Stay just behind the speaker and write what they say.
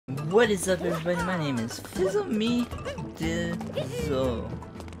What is up, everybody? My name is Fizzle Dizzle,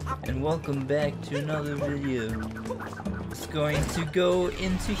 and welcome back to another video. It's going to go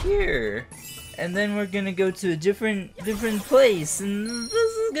into here, and then we're gonna go to a different place, and this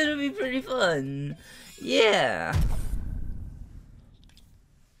is gonna be pretty fun. Yeah,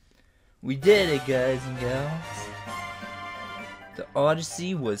 we did it, guys and gals. The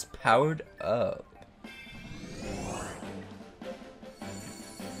Odyssey was powered up.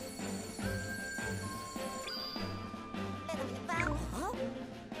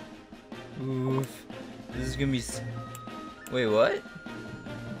 Oof. This is gonna be wait, what?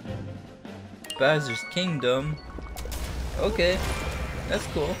 Bowser's Kingdom. Okay. That's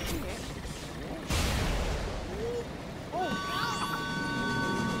cool.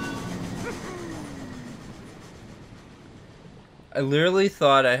 I literally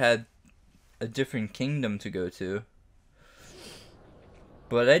thought I had a different kingdom to go to.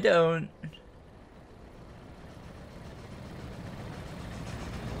 But I don't.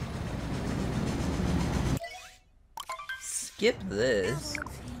 Skip this.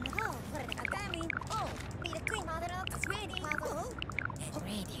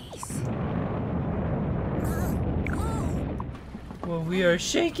 Well, we are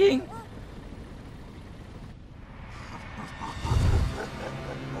shaking.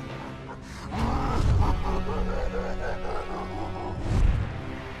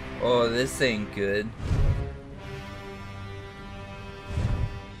 Oh, this ain't good.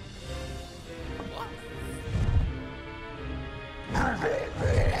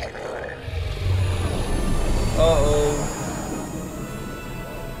 Uh-oh.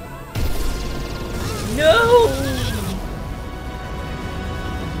 No!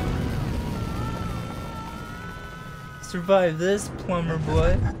 Survive this, plumber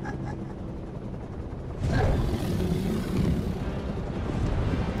boy.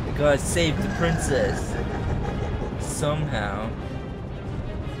 I gotta save the princess. Somehow.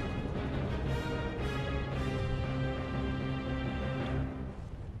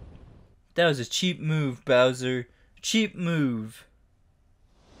 That was a cheap move, Bowser. Cheap move.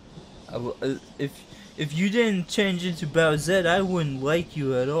 If you didn't change into Bowsette, I wouldn't like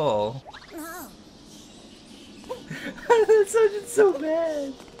you at all. That sounded so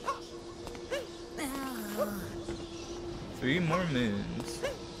bad. 3 more moons.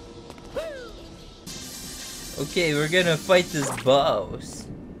 Okay, we're gonna fight this boss.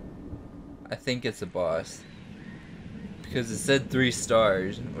 I think it's a boss. Because it said 3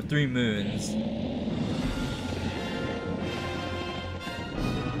 stars, or 3 moons.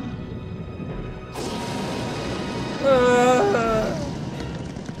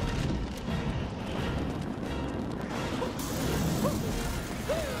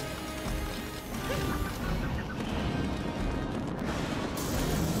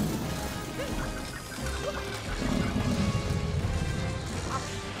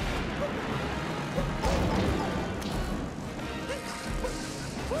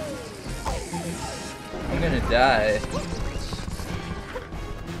 I'm gonna die.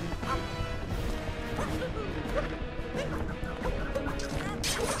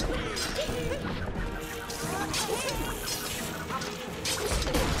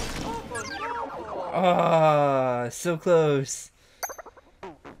 Ah, so close.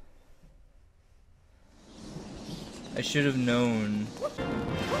 I should have known.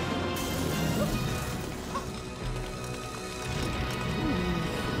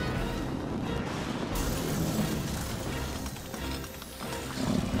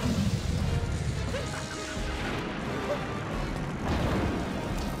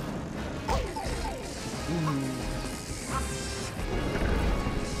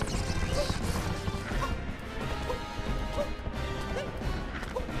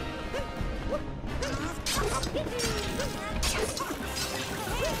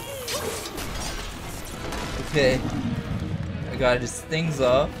 Okay, I got his things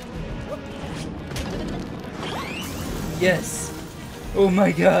off. Yes! Oh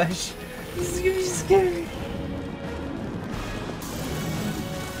my gosh! This is gonna be scary!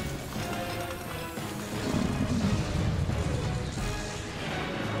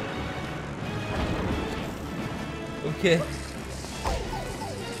 Okay.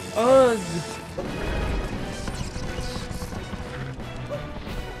 Ugh!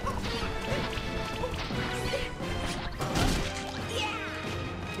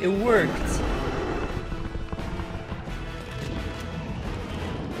 It worked.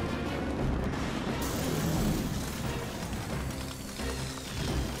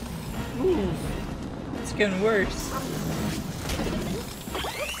 Ooh, it's getting worse.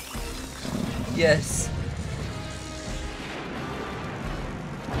 Yes.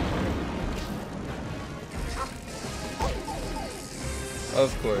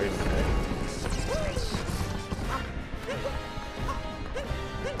 Of course.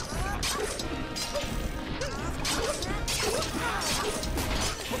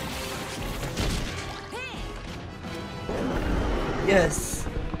 Yes.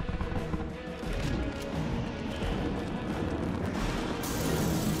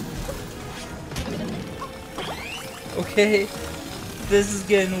 Okay. This is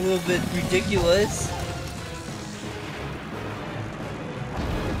getting a little bit ridiculous.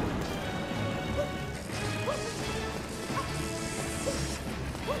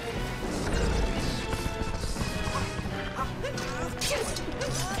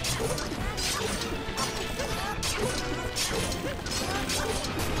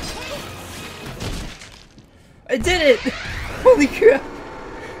 I did it! Holy crap!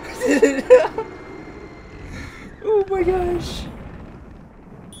 I did it! Oh my gosh!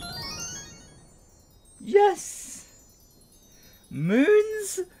 Yes!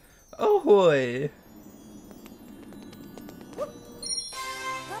 Moons ahoy!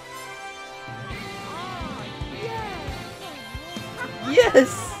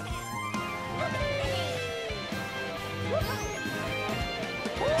 Yes!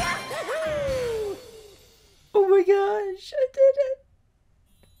 Oh my gosh, I did it!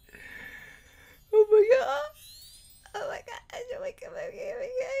 Oh my god! Oh my gosh, oh my god, oh my god, oh my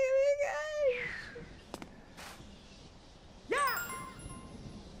god, oh my god!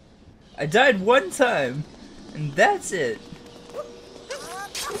 I died one time, and that's it.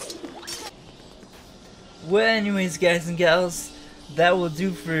 Well, anyways, guys and gals, that will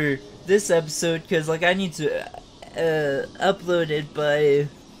do for this episode, because, like, I need to upload it by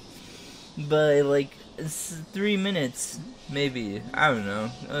like, 3 minutes, maybe. I don't know.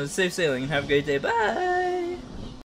 Safe sailing, have a great day, bye!